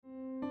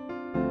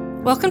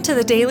Welcome to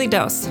the Daily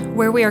Dose,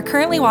 where we are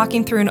currently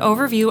walking through an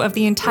overview of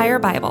the entire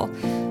Bible.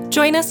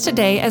 Join us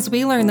today as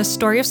we learn the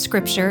story of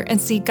Scripture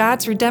and see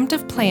God's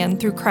redemptive plan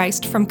through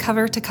Christ from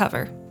cover to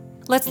cover.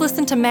 Let's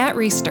listen to Matt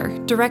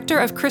Reisetter, Director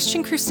of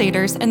Christian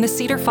Crusaders and the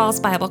Cedar Falls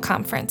Bible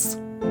Conference.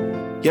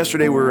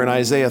 Yesterday we were in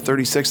Isaiah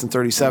 36 and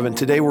 37.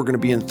 Today we're going to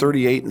be in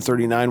 38 and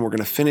 39. We're going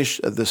to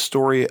finish the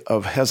story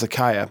of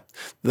Hezekiah,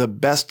 the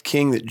best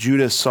king that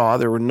Judah saw.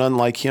 There were none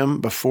like him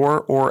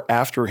before or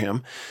after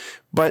him,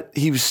 but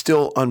he was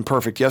still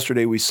unperfect.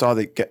 Yesterday we saw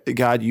that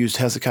God used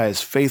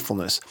Hezekiah's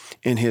faithfulness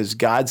in his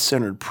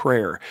God-centered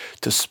prayer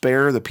to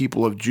spare the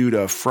people of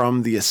Judah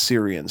from the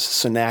Assyrians,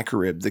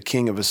 Sennacherib, the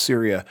king of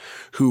Assyria,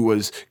 who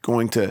was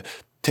going to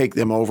take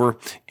them over,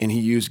 and he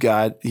used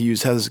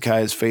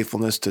Hezekiah's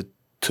faithfulness to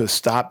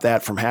stop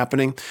that from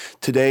happening.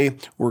 Today,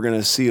 we're going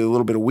to see a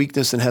little bit of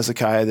weakness in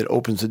Hezekiah that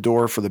opens the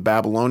door for the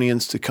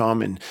Babylonians to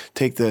come and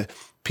take the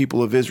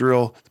people of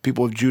Israel, the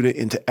people of Judah,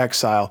 into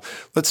exile.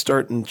 Let's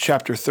start in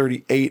chapter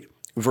 38,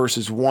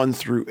 verses 1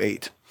 through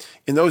 8.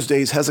 In those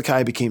days,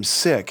 Hezekiah became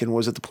sick and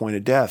was at the point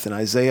of death. And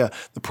Isaiah,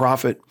 the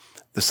prophet,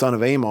 the son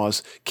of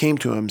Amoz, came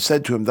to him,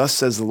 said to him, "Thus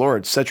says the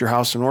Lord, set your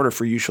house in order,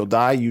 for you shall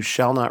die, you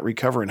shall not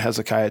recover." And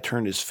Hezekiah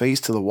turned his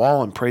face to the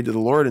wall and prayed to the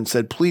Lord and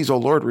said, "Please, O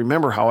Lord,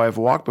 remember how I have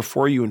walked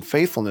before you in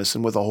faithfulness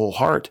and with a whole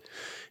heart,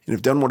 and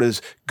have done what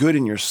is good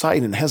in your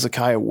sight." And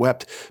Hezekiah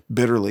wept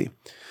bitterly.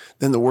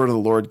 Then the word of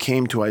the Lord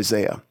came to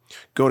Isaiah.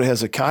 "Go to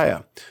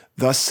Hezekiah.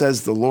 Thus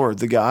says the Lord,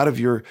 the God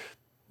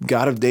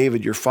of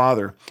David, your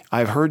father, I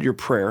have heard your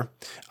prayer.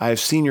 I have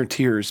seen your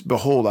tears.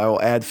 Behold, I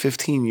will add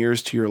 15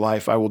 years to your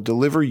life. I will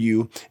deliver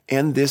you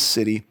and this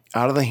city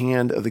out of the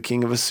hand of the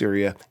king of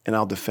Assyria, and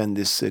I'll defend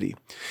this city.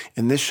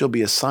 And this shall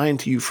be a sign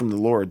to you from the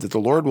Lord, that the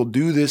Lord will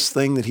do this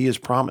thing that he has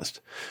promised.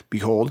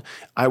 Behold,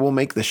 I will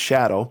make the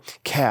shadow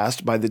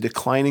cast by the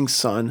declining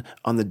sun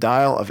on the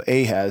dial of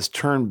Ahaz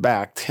turn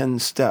back 10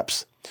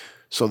 steps.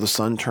 So the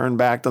sun turned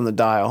back on the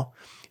dial,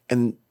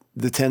 and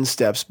the 10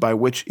 steps by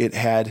which it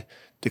had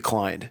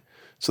declined."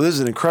 So this is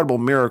an incredible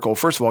miracle.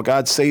 First of all,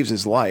 God saves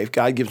his life.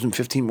 God gives him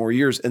 15 more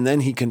years, and then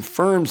he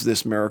confirms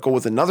this miracle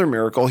with another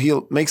miracle. He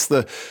makes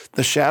the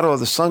shadow of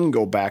the sun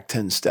go back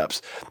 10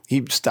 steps.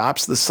 He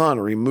stops the sun,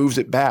 or he moves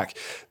it back.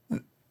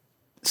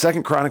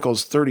 2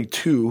 Chronicles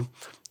 32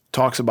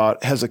 talks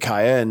about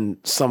Hezekiah and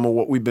some of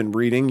what we've been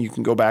reading. You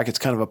can go back. It's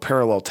kind of a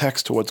parallel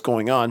text to what's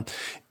going on.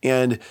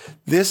 And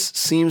this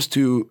seems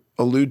to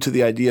allude to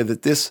the idea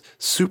that this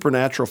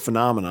supernatural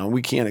phenomenon,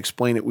 we can't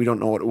explain it, we don't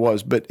know what it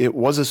was, but it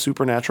was a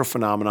supernatural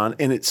phenomenon,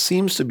 and it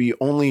seems to be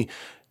only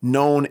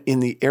known in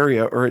the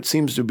area, or it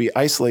seems to be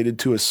isolated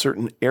to a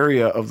certain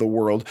area of the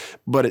world,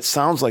 but it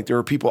sounds like there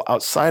are people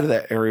outside of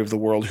that area of the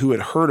world who had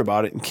heard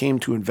about it and came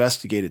to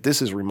investigate it.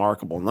 This is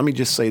remarkable. And let me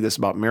just say this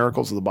about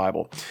miracles of the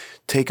Bible.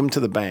 Take them to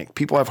the bank.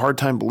 People have a hard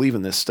time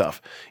believing this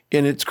stuff,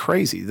 and it's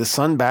crazy. The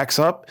sun backs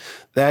up.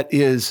 That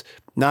is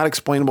not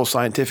explainable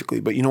scientifically,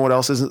 but you know what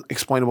else isn't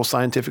explainable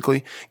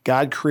scientifically?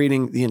 God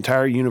creating the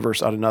entire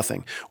universe out of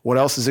nothing. What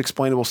else is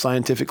explainable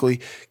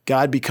scientifically?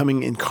 God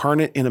becoming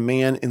incarnate in a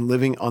man and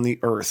living on the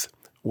earth.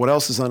 What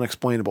else is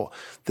unexplainable?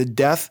 The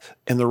death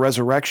and the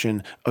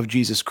resurrection of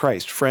Jesus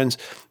Christ. Friends,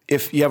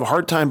 if you have a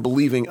hard time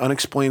believing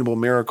unexplainable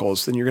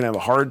miracles, then you're going to have a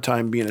hard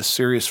time being a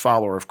serious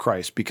follower of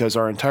Christ, because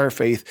our entire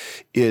faith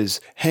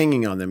is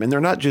hanging on them. And they're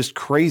not just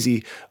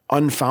crazy,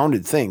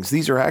 unfounded things.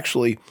 These are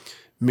actually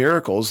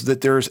miracles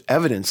that there's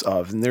evidence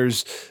of, and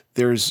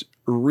there's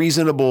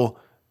reasonable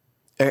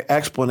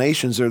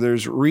explanations, or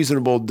there's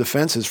reasonable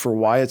defenses for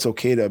why it's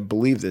okay to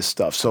believe this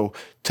stuff. So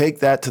take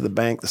that to the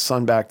bank. The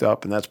sun backed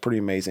up, and that's pretty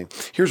amazing.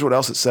 Here's what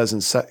else it says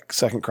in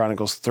 2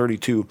 Chronicles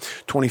 32,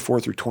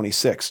 24 through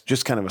 26,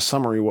 just kind of a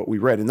summary of what we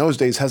read. In those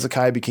days,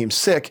 Hezekiah became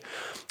sick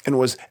and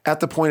was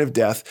at the point of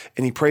death,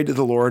 and he prayed to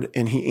the Lord,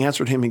 and he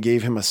answered him and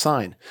gave him a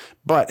sign.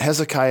 But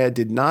Hezekiah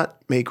did not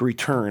make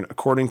return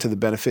according to the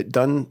benefit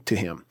done to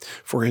him,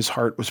 for his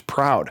heart was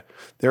proud.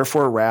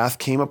 Therefore wrath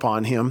came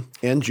upon him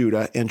and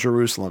Judah and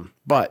Jerusalem.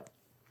 But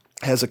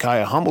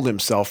Hezekiah humbled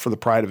himself for the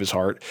pride of his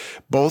heart,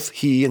 both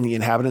he and the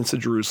inhabitants of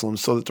Jerusalem,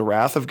 so that the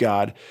wrath of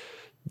God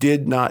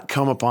did not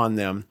come upon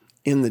them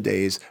in the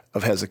days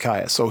of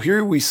Hezekiah. So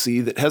here we see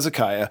that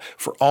Hezekiah,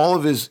 for all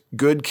of his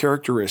good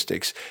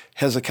characteristics,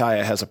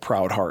 Hezekiah has a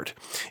proud heart.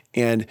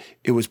 And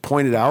it was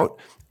pointed out,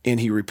 and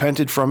he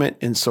repented from it.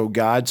 And so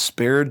God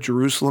spared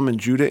Jerusalem and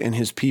Judah and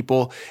his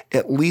people,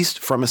 at least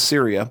from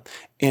Assyria.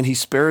 And he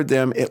spared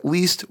them at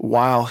least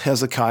while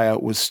Hezekiah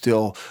was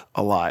still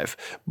alive.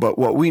 But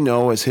what we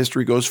know as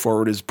history goes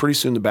forward is pretty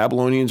soon the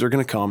Babylonians are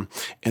going to come,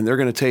 and they're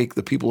going to take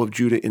the people of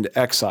Judah into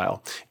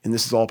exile. And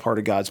this is all part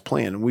of God's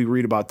plan. And we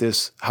read about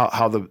this,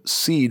 how the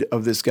seed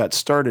of this got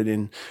started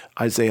in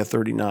Isaiah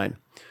 39.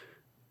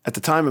 At the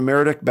time of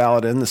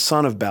Merodach-Baladan, the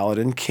son of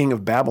Baladan, king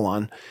of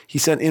Babylon, he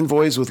sent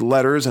envoys with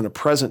letters and a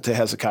present to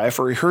Hezekiah,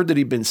 for he heard that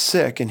he'd been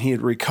sick and he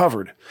had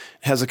recovered.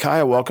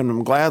 Hezekiah welcomed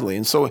him gladly.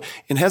 And so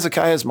in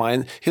Hezekiah's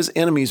mind, his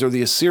enemies are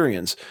the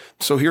Assyrians.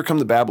 So here come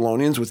the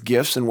Babylonians with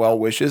gifts and well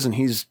wishes, and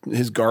his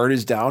guard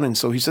is down. And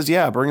so he says,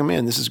 yeah, bring them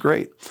in. This is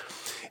great.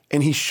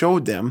 And he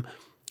showed them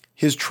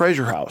his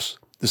treasure house,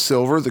 the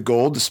silver, the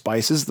gold, the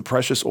spices, the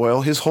precious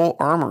oil, his whole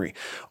armory,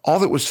 all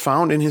that was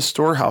found in his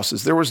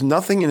storehouses. There was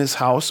nothing in his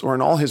house or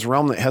in all his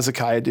realm that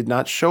Hezekiah did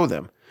not show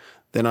them.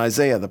 Then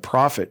Isaiah the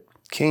prophet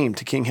came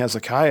to King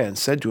Hezekiah and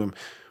said to him,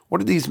 "What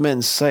did these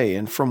men say,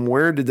 and from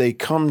where did they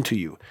come to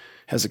you?"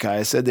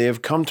 Hezekiah said, "They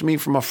have come to me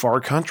from a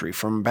far country,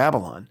 from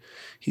Babylon."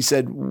 He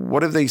said,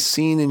 "What have they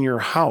seen in your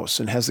house?"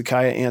 And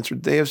Hezekiah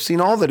answered, "They have seen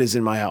all that is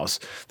in my house.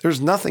 There is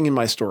nothing in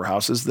my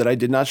storehouses that I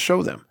did not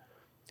show them."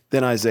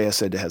 Then Isaiah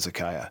said to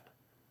Hezekiah,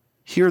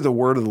 "Hear the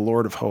word of the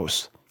Lord of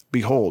hosts.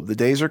 Behold, the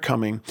days are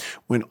coming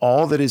when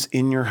all that is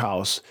in your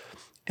house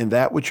and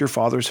that which your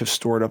fathers have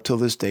stored up till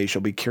this day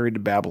shall be carried to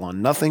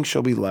Babylon. Nothing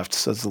shall be left,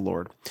 says the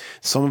Lord.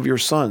 Some of your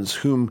sons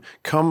who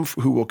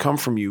will come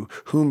from you,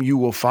 whom you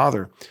will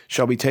father,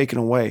 shall be taken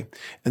away,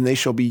 and they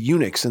shall be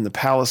eunuchs in the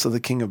palace of the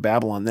king of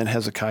Babylon." Then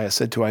Hezekiah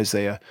said to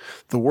Isaiah,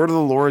 "The word of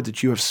the Lord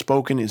that you have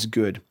spoken is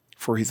good."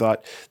 For he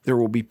thought, "There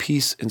will be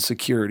peace and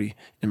security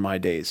in my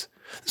days."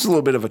 This is a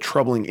little bit of a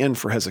troubling end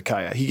for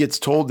Hezekiah. He gets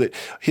told that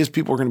his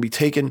people are going to be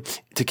taken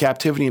to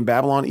captivity in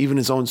Babylon, even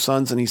his own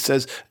sons, and he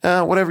says,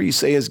 whatever you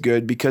say is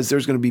good because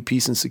there's going to be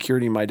peace and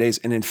security in my days.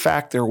 And in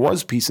fact, there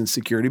was peace and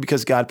security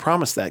because God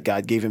promised that.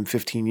 God gave him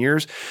 15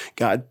 years.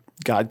 God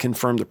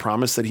confirmed the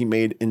promise that he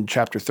made in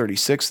chapter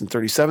 36 and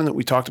 37 that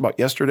we talked about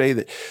yesterday,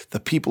 that the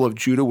people of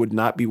Judah would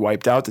not be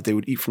wiped out, that they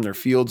would eat from their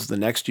fields the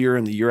next year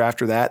and the year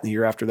after that and the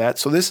year after that.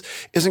 So this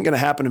isn't going to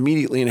happen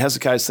immediately. And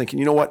Hezekiah's thinking,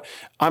 you know what?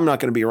 I'm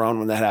not going to be around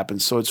when that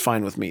happens, so it's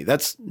fine with me.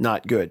 That's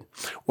not good.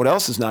 What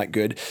else is not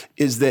good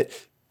is that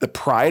the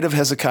pride of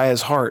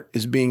Hezekiah's heart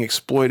is being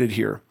exploited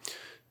here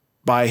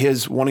by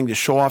his wanting to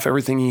show off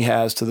everything he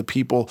has to the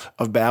people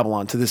of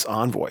Babylon, to this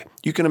envoy.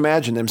 You can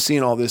imagine them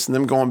seeing all this and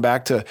them going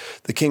back to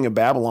the king of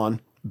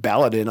Babylon,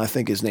 Baladan, I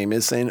think his name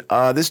is, saying,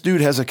 this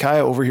dude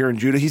Hezekiah over here in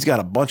Judah, he's got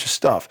a bunch of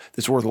stuff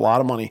that's worth a lot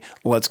of money.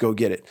 Let's go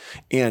get it.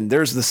 And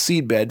there's the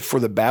seedbed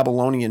for the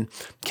Babylonian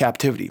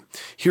captivity.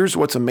 Here's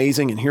what's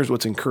amazing and here's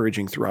what's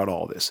encouraging throughout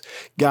all this.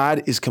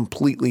 God is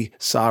completely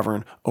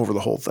sovereign over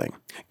the whole thing.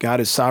 God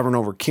is sovereign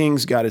over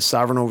kings. God is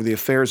sovereign over the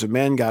affairs of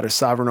men. God is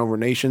sovereign over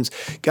nations.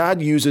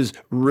 God uses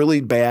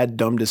really bad,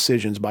 dumb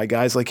decisions by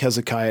guys like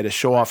Hezekiah to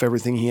show off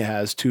everything he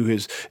has to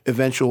his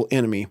eventual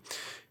enemy.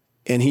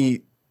 And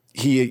he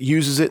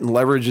uses it and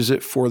leverages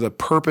it for the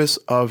purpose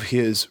of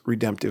his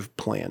redemptive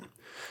plan.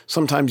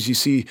 Sometimes you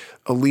see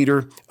a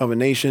leader of a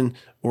nation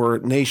or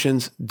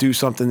nations do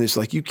something that's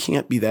like, you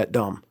can't be that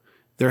dumb.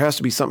 There has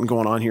to be something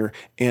going on here.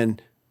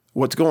 And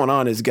what's going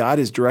on is God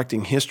is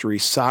directing history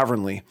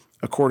sovereignly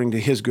according to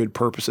his good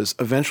purposes.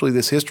 Eventually,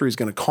 this history is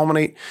going to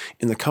culminate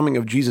in the coming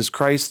of Jesus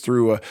Christ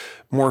through a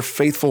more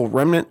faithful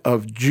remnant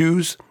of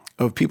Jews,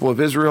 of people of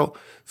Israel,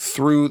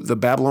 through the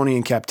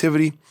Babylonian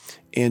captivity.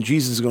 And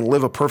Jesus is going to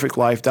live a perfect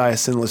life, die a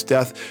sinless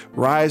death,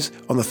 rise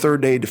on the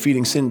third day,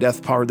 defeating sin,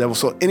 death, power, devil.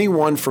 So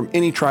anyone from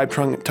any tribe,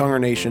 tongue, or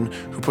nation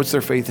who puts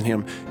their faith in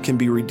him can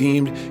be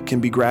redeemed, can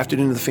be grafted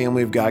into the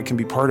family of God, can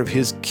be part of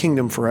his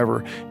kingdom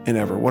forever and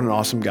ever. What an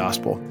awesome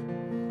gospel.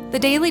 The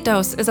Daily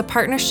Dose is a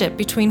partnership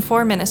between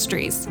 4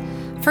 ministries.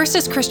 First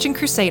is Christian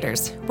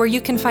Crusaders, where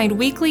you can find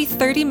weekly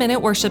 30-minute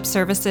worship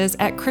services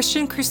at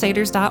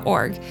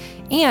christiancrusaders.org,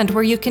 and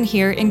where you can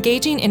hear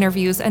engaging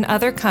interviews and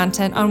other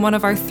content on one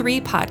of our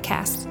 3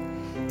 podcasts.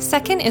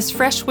 Second is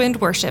Fresh Wind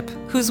Worship,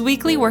 whose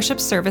weekly worship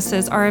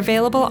services are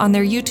available on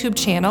their YouTube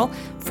channel,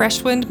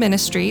 Fresh Wind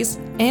Ministries,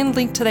 and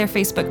linked to their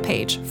Facebook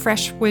page,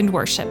 Fresh Wind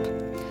Worship.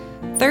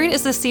 Third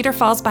is the Cedar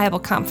Falls Bible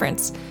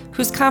Conference,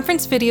 whose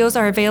conference videos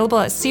are available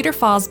at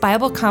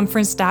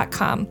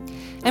cedarfallsbibleconference.com.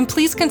 And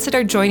please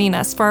consider joining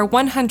us for our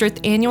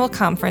 100th annual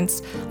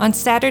conference on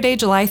Saturday,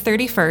 July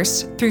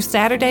 31st through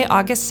Saturday,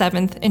 August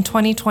 7th in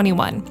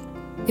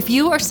 2021. If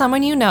you or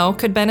someone you know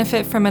could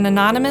benefit from an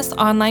anonymous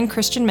online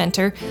Christian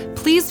mentor,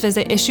 please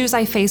visit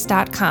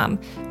issuesiface.com,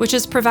 which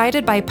is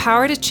provided by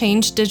Power to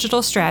Change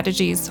Digital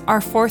Strategies,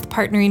 our 4th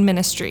partnering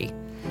ministry.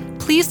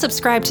 Please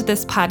subscribe to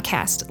this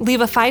podcast,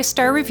 leave a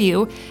 5-star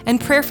review, and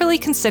prayerfully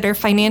consider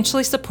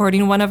financially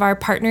supporting one of our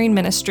partnering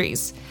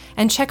ministries.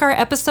 And check our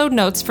episode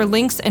notes for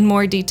links and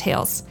more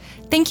details.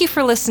 Thank you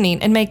for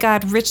listening, and may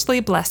God richly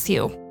bless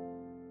you.